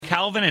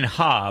Calvin and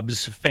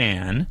Hobbes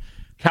fan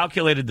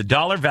calculated the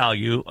dollar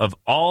value of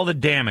all the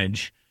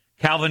damage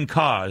Calvin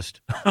caused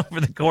over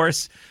the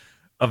course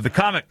of the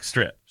comic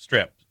strip.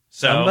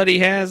 So somebody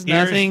has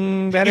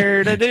nothing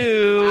better to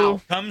do.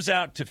 Comes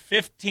out to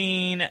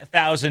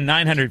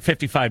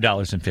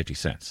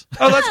 $15,955.50.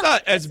 Oh, that's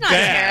not as Not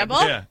bad.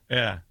 terrible.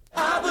 Yeah.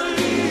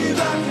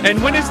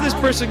 And when is this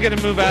person going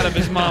to move out of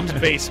his mom's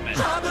basement?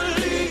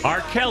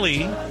 R.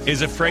 Kelly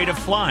is afraid of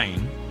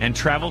flying and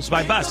travels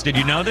by bus. Did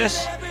you know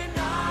this?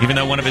 Even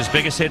though one of his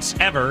biggest hits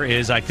ever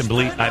is I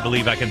Believe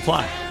I Can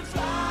Fly.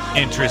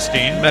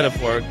 Interesting.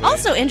 Metaphorically.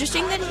 Also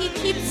interesting that he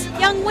keeps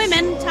young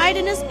women tied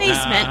in his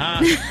basement,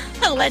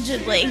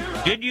 allegedly.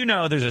 Did you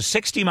know there's a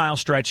 60-mile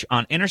stretch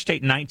on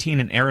Interstate 19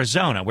 in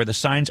Arizona where the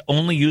signs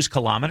only use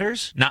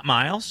kilometers, not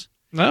miles?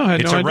 No, I had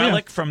It's no a idea.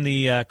 relic from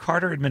the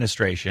Carter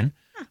administration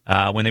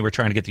when they were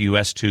trying to get the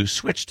U.S. to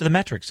switch to the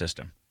metric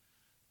system.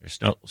 There's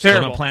still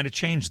no plan to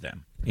change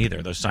them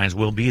either. Those signs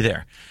will be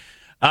there.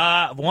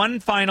 One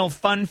final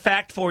fun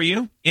fact for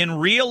you. In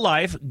real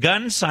life,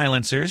 gun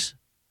silencers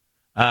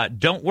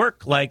don't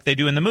work like they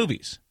do in the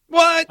movies.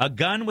 What? A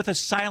gun with a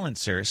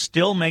silencer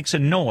still makes a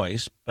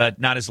noise, but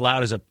not as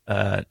loud as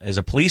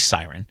a police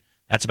siren.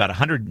 That's about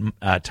 100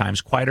 times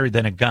quieter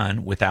than a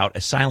gun without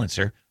a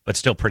silencer, but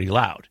still pretty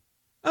loud.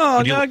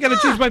 Oh, now I got to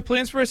choose my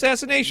plans for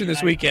assassination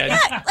this weekend.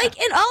 Yeah, like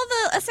in all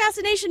the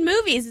assassination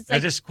movies, it's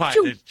like just quiet.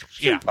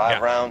 shoo, Five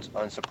rounds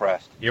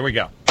unsuppressed. Here we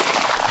go.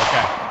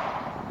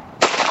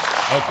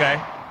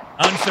 Okay.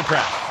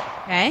 Unsuppressed.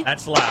 Okay.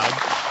 That's loud.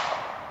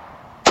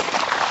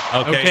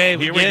 Okay, here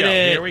we we get go.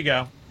 it. Here we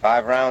go.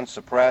 5 rounds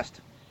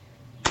suppressed.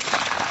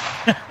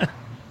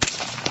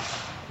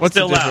 What's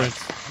Still the loud.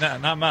 difference? No,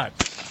 not much.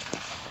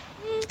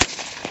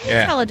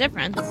 Tell a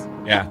difference.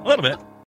 Yeah, a little bit.